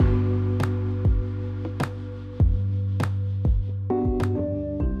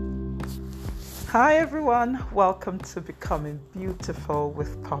Hi everyone, welcome to Becoming Beautiful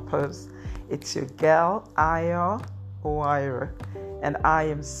with Purpose. It's your girl, Aya Oira, and I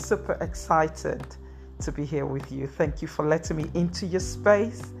am super excited to be here with you. Thank you for letting me into your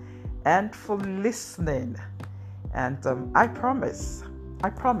space and for listening. And I promise,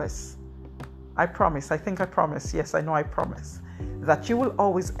 yes, I know I promise, that you will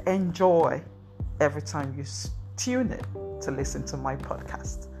always enjoy every time you tune in to listen to my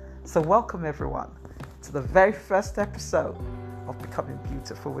podcast. So welcome everyone to the very first episode of Becoming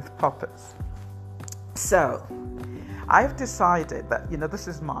Beautiful with Purpose. So I've decided that, this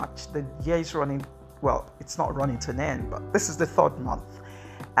is March, the year is running, well, it's not running to an end, but this is the third month.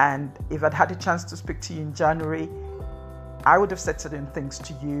 And if I'd had a chance to speak to you in January, I would have said certain things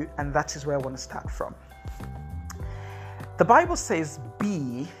to you, and that is where I want to start from. The Bible says,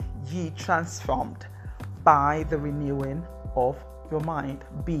 "Be ye transformed by the renewing of your mind."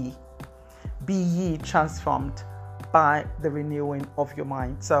 Be ye transformed by the renewing of your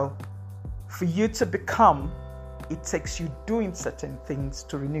mind. So for you to become, it takes you doing certain things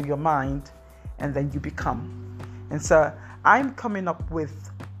to renew your mind, and then you become. And so I'm coming up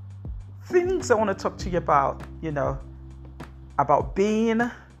with things I want to talk to you about, about being,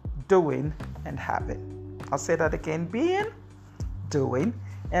 doing, and having. I'll say that again: being, doing,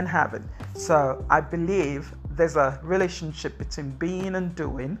 and having. So I believe there's a relationship between being and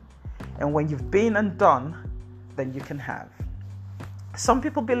doing, and when you've been and done, then you can have. Some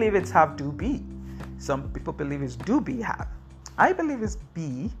people believe it's have, do, be. Some people believe it's do, be, have. I believe it's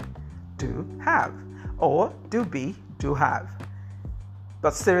be, do, have, or do, be, do, have.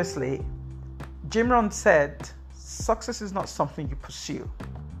 But seriously, Jim Rohn said, success is not something you pursue.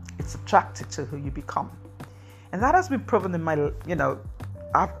 It's attracted to who you become. And that has been proven in my,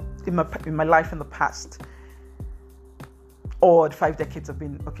 in my life in the past. Or 5 decades have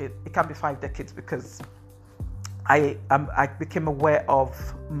been, it can't be 5 decades because I became aware of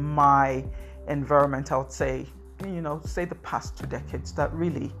my environment, I would say, say the past 2 decades, that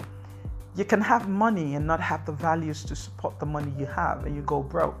really you can have money and not have the values to support the money you have, and you go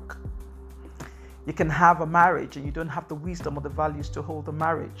broke. You can have a marriage and you don't have the wisdom or the values to hold the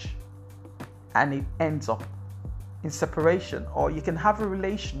marriage, and it ends up in separation. Or you can have a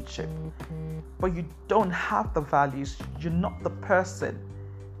relationship, but you don't have the values, you're not the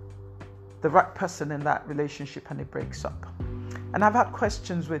right person in that relationship, and it breaks up. And I've had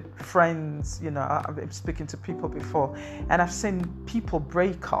questions with friends, I've been speaking to people before, and I've seen people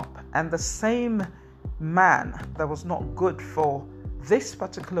break up, and the same man that was not good for this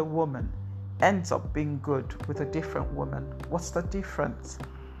particular woman ends up being good with a different woman. What's the difference?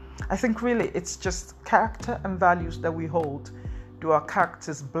 I think really it's just character and values that we hold. Do our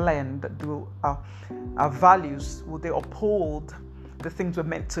characters blend? Do our values, will they uphold the things we're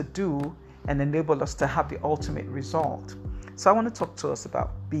meant to do and enable us to have the ultimate result? So I want to talk to us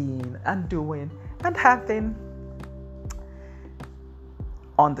about being and doing and having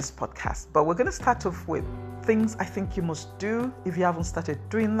on this podcast. But we're going to start off with things I think you must do. If you haven't started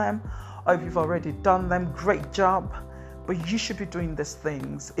doing them, or if you've already done them, great job. But you should be doing these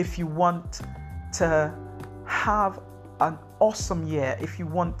things if you want to have an awesome year, if you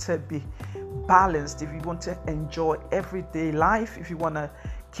want to be balanced, if you want to enjoy everyday life, if you want to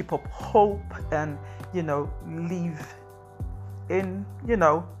keep up hope and, live in,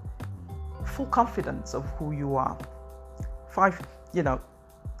 full confidence of who you are. 5,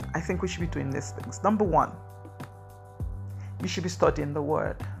 I think we should be doing these things. Number 1, you should be studying the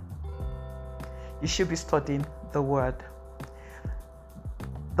Word. You should be studying the Word.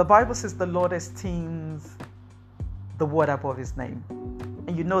 The Bible says the Lord esteems the Word above His name.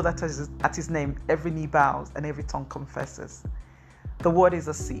 And you know that at His name, every knee bows and every tongue confesses. The Word is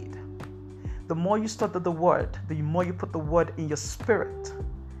a seed. The more you study the Word, the more you put the Word in your spirit,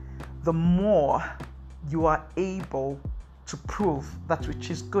 the more you are able to prove that which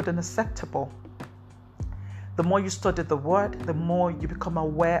is good and acceptable. The more you study the Word, the more you become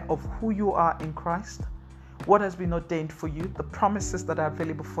aware of who you are in Christ, what has been ordained for you, the promises that are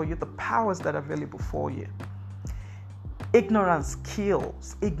available for you, the powers that are available for you. Ignorance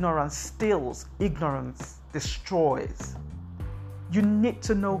kills, ignorance steals, ignorance destroys. You need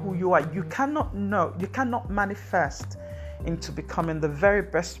to know who you are. You cannot manifest into becoming the very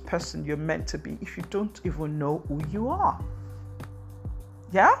best person you're meant to be if you don't even know who you are.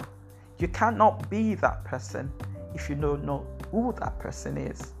 Yeah? You cannot be that person if you don't know who that person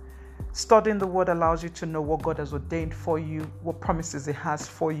is. Studying the Word allows you to know what God has ordained for you, what promises He has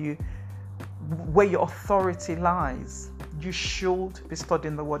for you, where your authority lies. you should be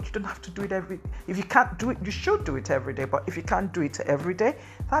studying the word. You don't have to do it if you can't do it, you should do it every day. But if you can't do it every day,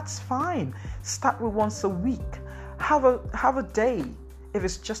 that's fine. Start with once a week. Have a day. If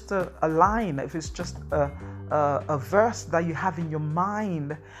it's just a line, if it's just a verse that you have in your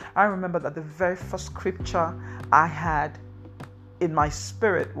mind. I remember that the very first scripture I had in my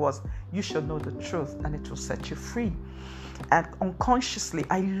spirit was, you shall know the truth and it will set you free. And unconsciously,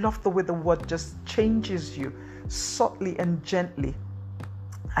 I love the way the word just changes you subtly and gently.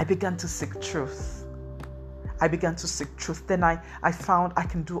 I began to seek truth. Then I found I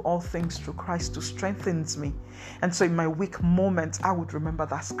can do all things through Christ who strengthens me. And so in my weak moments, I would remember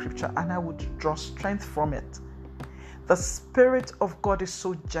that scripture and I would draw strength from it. The Spirit of God is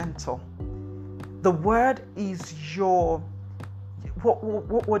so gentle. The word is your,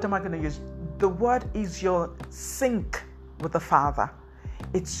 what word am I going to use? The word is your sync with the Father.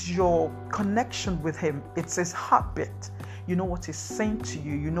 It's your connection with Him. It's His heartbeat. You know what He's saying to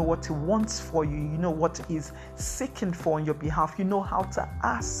you. You know what He wants for you. You know what He's seeking for on your behalf. You know how to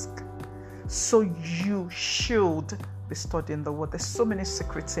ask. So you should be studying the word. There's so many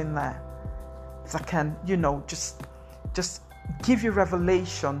secrets in there that can, just give you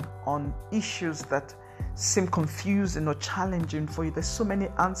revelation on issues that seem confusing or challenging for you. There's so many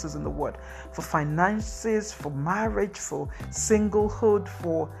answers in the word for finances, for marriage, for singlehood,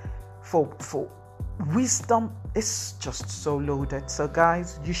 for wisdom. It's just so loaded. So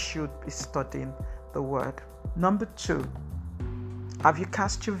guys, you should be studying the word. Number 2, have you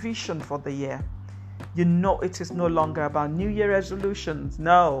cast your vision for the year? You know it is no longer about New Year resolutions.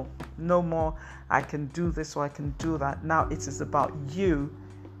 No more I can do this or I can do that. Now it is about you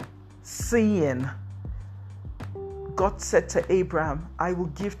seeing. God said to Abraham, I will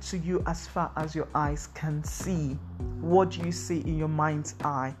give to you as far as your eyes can see. What do you see in your mind's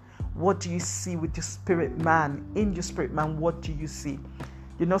eye? What do you see with your spirit man? In your spirit man, what do you see?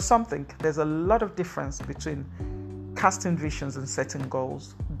 You know something? There's a lot of difference between casting visions and setting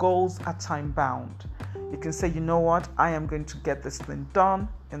goals. Goals are time bound. You can say, you know what? I am going to get this thing done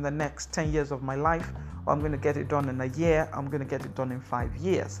in the next 10 years of my life. Or I'm going to get it done in a year. I'm going to get it done in 5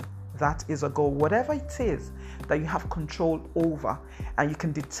 years. That is a goal. Whatever it is that you have control over and you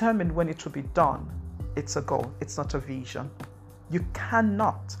can determine when it will be done, it's a goal. It's not a vision. You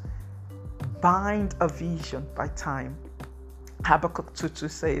cannot bind a vision by time. Habakkuk 2:2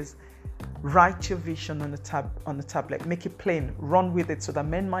 says, write your vision on the tablet, make it plain, run with it so that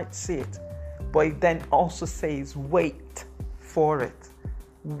men might see it. But it then also says, wait for it.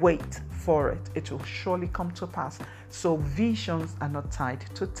 Wait for it. It will surely come to pass. So visions are not tied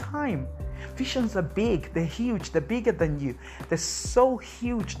to time. Visions are big. They're huge. They're bigger than you. They're so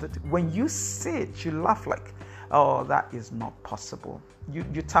huge that when you see it, you laugh like, oh, that is not possible.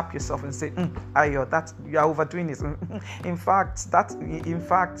 You tap yourself and say, Ayo, you're overdoing this. In fact, that's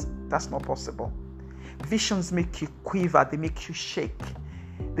not possible. Visions make you quiver. They make you shake.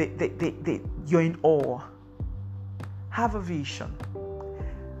 You're in awe. Have a vision.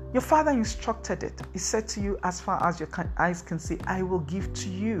 Your Father instructed it. He said to you, as far as your eyes can see, I will give to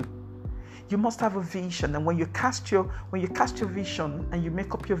you. You must have a vision. And when you cast your vision and you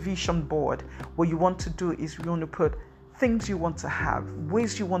make up your vision board, what you want to do is you want to put things you want to have,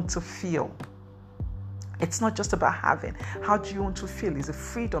 ways you want to feel. It's not just about having. How do you want to feel? Is it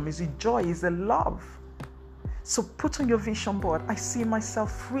freedom? Is it joy? Is it love? So put on your vision board, I see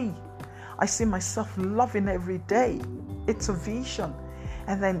myself free. I see myself loving every day. It's a vision.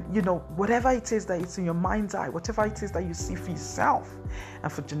 And then, whatever it is that it's in your mind's eye, whatever it is that you see for yourself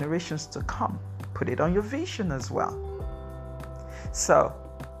and for generations to come, put it on your vision as well. So,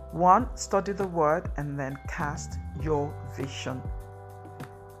 1, study the word and then cast your vision.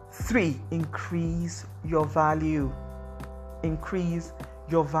 3, increase your value. Increase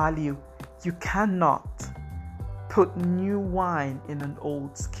your value. You cannot put new wine in an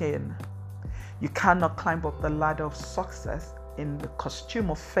old skin. You cannot climb up the ladder of success in the costume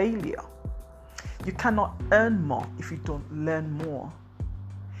of failure. You cannot earn more if you don't learn more.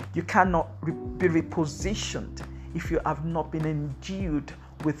 You cannot be repositioned if you have not been endued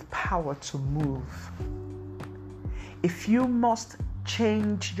with power to move. If you must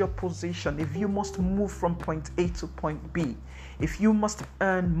change your position, if you must move from point A to point B, if you must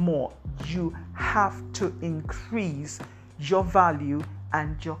earn more, you have to increase your value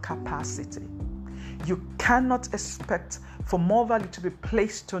and your capacity. You cannot expect for more value to be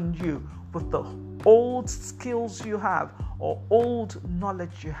placed on you with the old skills you have or old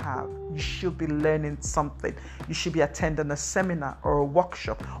knowledge you have. You should be learning something. You should be attending a seminar or a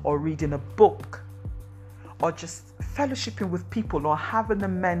workshop or reading a book or just fellowshipping with people or having a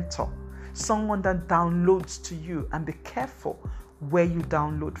mentor someone that downloads to you, and be careful where you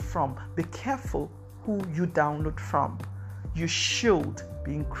download from. Be careful who you download from. You should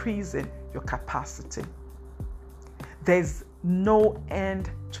be increasing your capacity. There's no end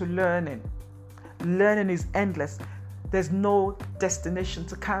to learning. Learning is endless. There's no destination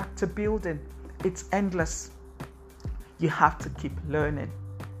to character building. It's endless. You have to keep learning.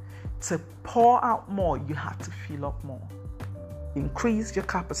 To pour out more, you have to fill up more. Increase your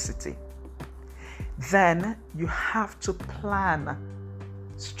capacity. Then you have to plan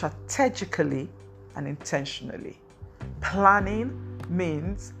strategically and intentionally. Planning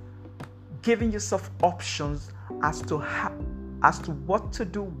means giving yourself options as to what to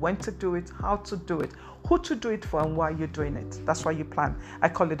do, when to do it, how to do it, who to do it for, and why you're doing it. That's why you plan. I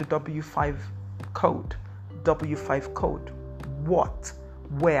call it the W5 code. W5 code. What,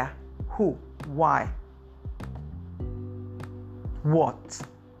 where, who, why, what.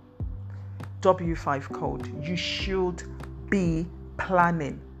 W5 code. You should be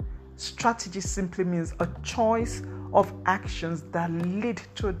planning. Strategy simply means a choice of actions that lead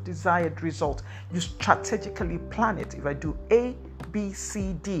to a desired result. You strategically plan it. If I do A, B,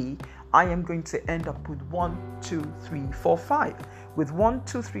 C, D, I am going to end up with 1, 2, 3, 4, 5. With 1,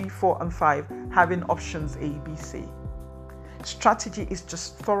 2, 3, 4, and 5 having options A, B, C. Strategy is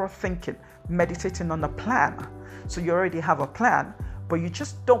just thorough thinking, meditating on a plan. So you already have a plan, but you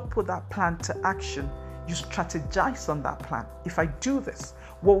just don't put that plan to action. You strategize on that plan. If I do this,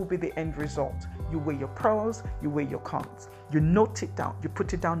 what will be the end result? You weigh your pros, you weigh your cons. You note it down, you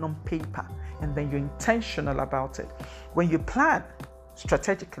put it down on paper, and then you're intentional about it. When you plan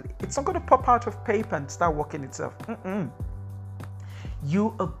strategically, it's not going to pop out of paper and start working itself.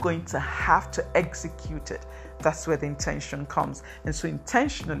 You are going to have to execute it. That's where the intention comes. And so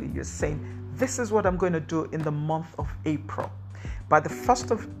intentionally, you're saying, this is what I'm going to do in the month of April. By the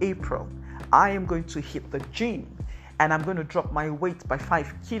 1st of April, I am going to hit the gym, and I'm going to drop my weight by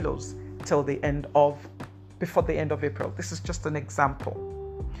 5 kilos before the end of April. This is just an example.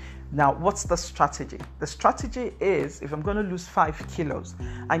 Now, what's the strategy? The strategy is, if I'm going to lose 5 kilos,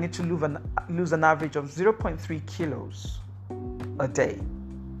 I need to lose an average of 0.3 kilos a day.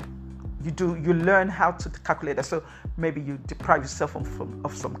 You learn how to calculate that. So maybe you deprive yourself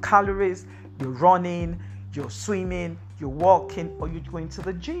of some calories, you're running, you're swimming, you're walking, or you're going to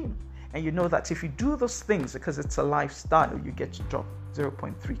the gym. And you know that if you do those things, because it's a lifestyle, you get to drop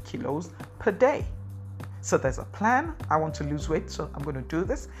 0.3 kilos per day. So there's a plan. I want to lose weight, so I'm going to do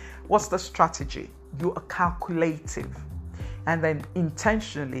this. What's the strategy? You are calculative. And then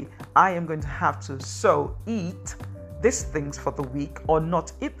intentionally, I am going to have to eat these things for the week or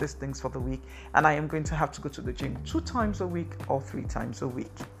not eat these things for the week. And I am going to have to go to the gym 2 times a week or 3 times a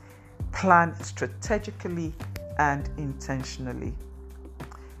week. Plan strategically and intentionally.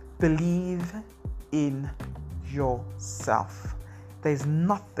 Believe in yourself. There's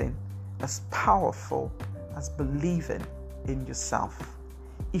nothing as powerful as believing in yourself.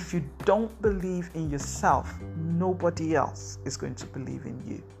 If you don't believe in yourself, nobody else is going to believe in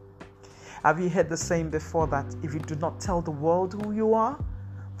you. Have you heard the saying before that if you do not tell the world who you are,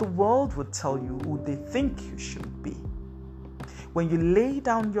 the world will tell you who they think you should be? When you lay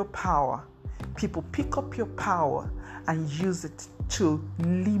down your power, people pick up your power and use it to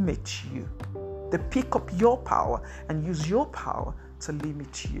limit you. They pick up your power and use your power to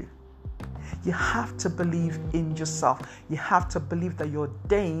limit you. You have to believe in yourself. You have to believe that you're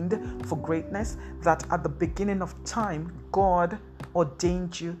ordained for greatness, that at the beginning of time, God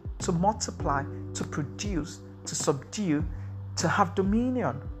ordained you to multiply, to produce, to subdue, to have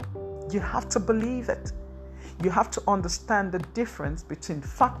dominion. You have to believe it. You have to understand the difference between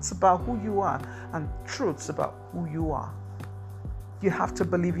facts about who you are and truths about who you are. You have to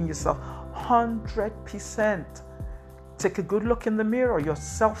believe in yourself 100%. Take a good look in the mirror, your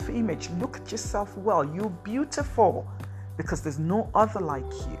self-image. Look at yourself well. You're beautiful because there's no other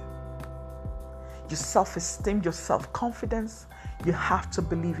like you. Your self-esteem, your self-confidence, you have to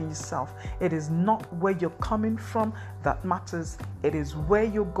believe in yourself. It is not where you're coming from that matters. It is where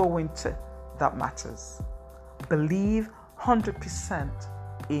you're going to that matters. Believe 100%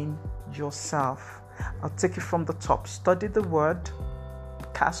 in yourself. I'll take it from the top. Study the word,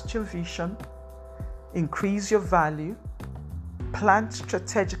 cast your vision, increase your value, plan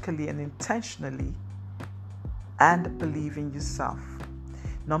strategically and intentionally, and believe in yourself.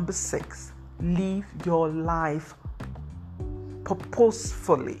 Number 6, live your life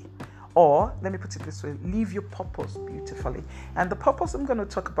purposefully. Or, let me put it this way, live your purpose beautifully. And the purpose I'm going to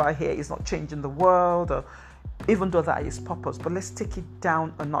talk about here is not changing the world or even though that is purpose, but let's take it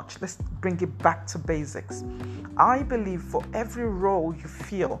down a notch. Let's bring it back to basics. I believe for every role you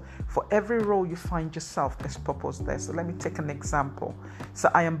feel, for every role you find yourself, there's purpose there. So let me take an example.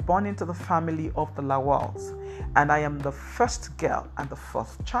 So I am born into the family of the Lawals, and I am the first girl and the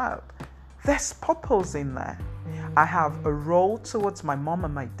fourth child. There's purpose in there. I have a role towards my mom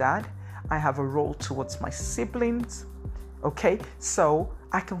and my dad. I have a role towards my siblings. Okay, so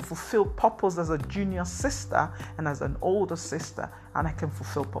I can fulfill purpose as a junior sister and as an older sister, and I can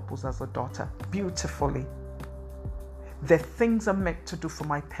fulfill purpose as a daughter beautifully. The things I'm meant to do for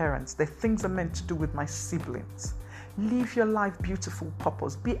my parents, the things I'm meant to do with my siblings. Live your life beautiful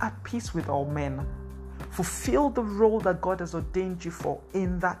purpose. Be at peace with all men. Fulfill the role that God has ordained you for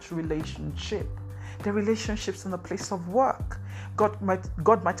in that relationship. The relationships in the place of work. God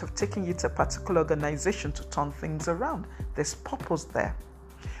might have taken you to a particular organization to turn things around. There's purpose there.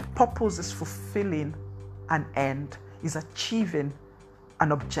 Purpose is fulfilling an end, is achieving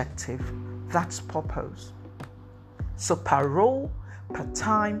an objective. That's purpose. So per role, per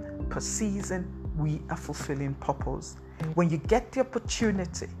time, per season, we are fulfilling purpose. When you get the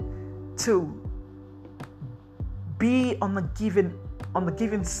opportunity to be on the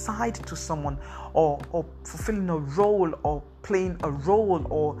giving side to someone, or fulfilling a role, or playing a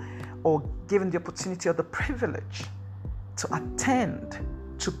role, or given the opportunity or the privilege to attend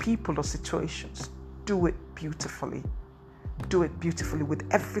to people or situations, do it beautifully. Do it beautifully with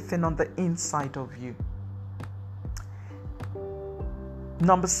everything on the inside of you.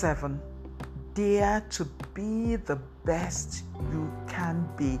 Number 7, dare to be the best you can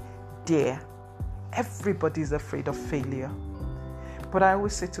be. Dare. Everybody's afraid of failure. But I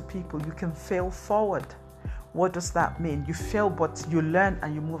always say to people, you can fail forward. What does that mean? You fail, but you learn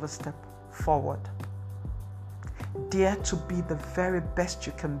and you move a step forward. Dare to be the very best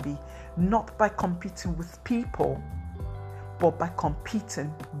you can be, not by competing with people, but by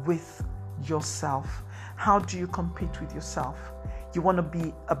competing with yourself. How do you compete with yourself? You want to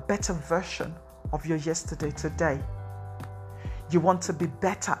be a better version of your yesterday today. You want to be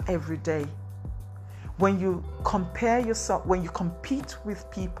better every day. When you compare yourself, when you compete with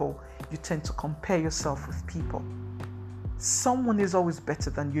people, you tend to compare yourself with people. Someone is always better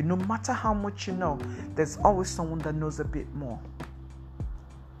than you. No matter how much you know, there's always someone that knows a bit more.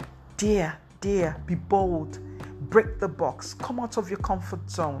 Dare, be bold, break the box, come out of your comfort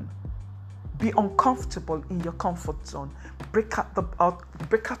zone. Be uncomfortable in your comfort zone. Break out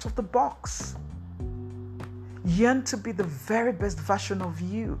of the box. Yearn to be the very best version of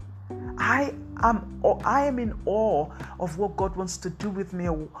you. I am in awe of what God wants to do with me,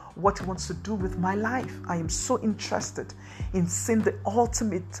 or what He wants to do with my life. I am so interested in seeing the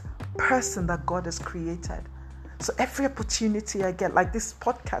ultimate person that God has created. So every opportunity I get, like this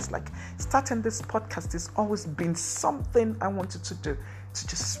podcast, like starting this podcast, has always been something I wanted to do, to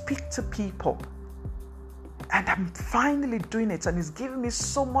just speak to people. And I'm finally doing it, and it's giving me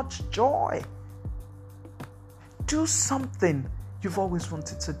so much joy. Do something you've always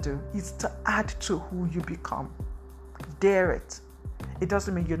wanted to do. It's to add to who you become. Dare it. It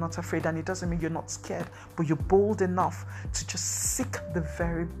doesn't mean you're not afraid, and it doesn't mean you're not scared, but you're bold enough to just seek the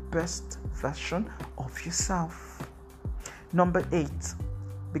very best version of yourself. Number 8,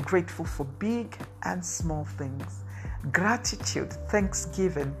 be grateful for big and small things. Gratitude,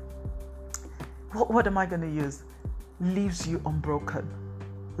 thanksgiving. What am I going to use? Leaves you unbroken.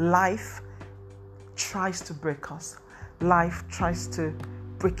 Life tries to break us. Life tries to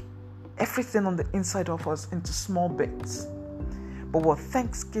break everything on the inside of us into small bits. But what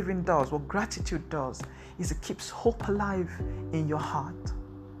thanksgiving does, what gratitude does, is it keeps hope alive in your heart.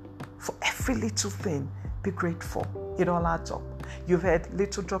 For every little thing, be grateful. It all adds up. You've heard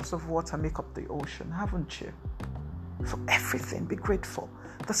little drops of water make up the ocean, haven't you? For everything, be grateful.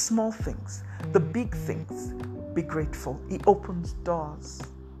 The small things, the big things, be grateful. It opens doors.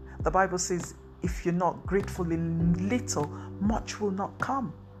 The Bible says, if you're not grateful in little, much will not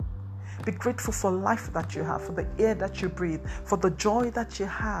come. Be grateful for life that you have, for the air that you breathe, for the joy that you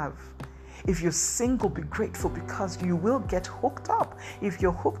have. If you're single, be grateful, because you will get hooked up. If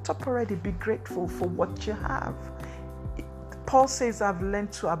you're hooked up already, be grateful for what you have. Paul says, I've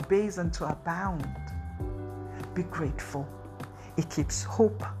learned to abase and to abound. Be grateful. It keeps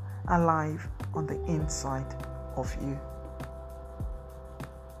hope alive on the inside of you.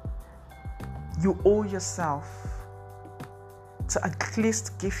 You owe yourself to at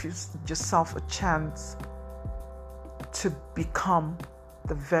least give yourself a chance to become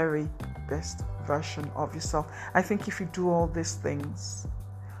the very best version of yourself. I think if you do all these things,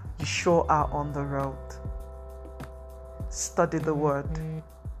 you sure are on the road. Study the word.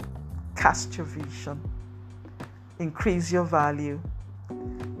 Cast your vision. increase your value,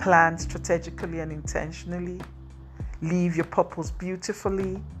 plan strategically and intentionally, live your purpose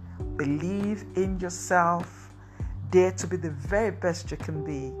beautifully, believe in yourself, dare to be the very best you can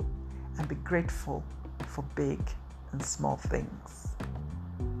be, and be grateful for big and small things.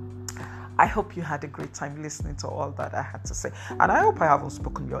 I hope you had a great time listening to all that I had to say, and I hope I haven't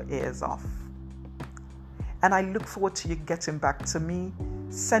spoken your ears off. And I look forward to you getting back to me.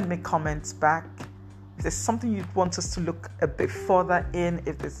 Send me comments back. If there's something you'd want us to look a bit further in,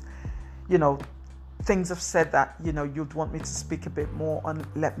 if there's, things I've said that, you'd want me to speak a bit more on,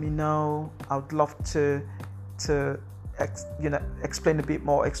 let me know. I would love to explain a bit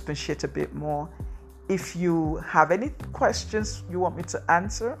more, expatiate a bit more. If you have any questions you want me to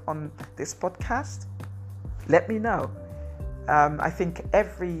answer on this podcast, let me know. I think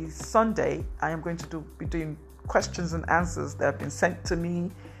every Sunday I am going to be doing questions and answers that have been sent to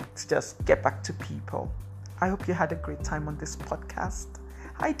me to just get back to people. I hope you had a great time on this podcast.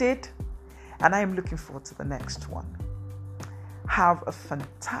 I did, and I am looking forward to the next one. Have a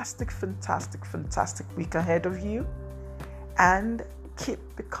fantastic, fantastic, fantastic week ahead of you, and keep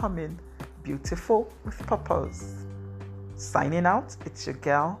becoming beautiful with purpose. Signing out, it's your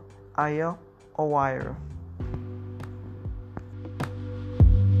girl, Ayo Owairo.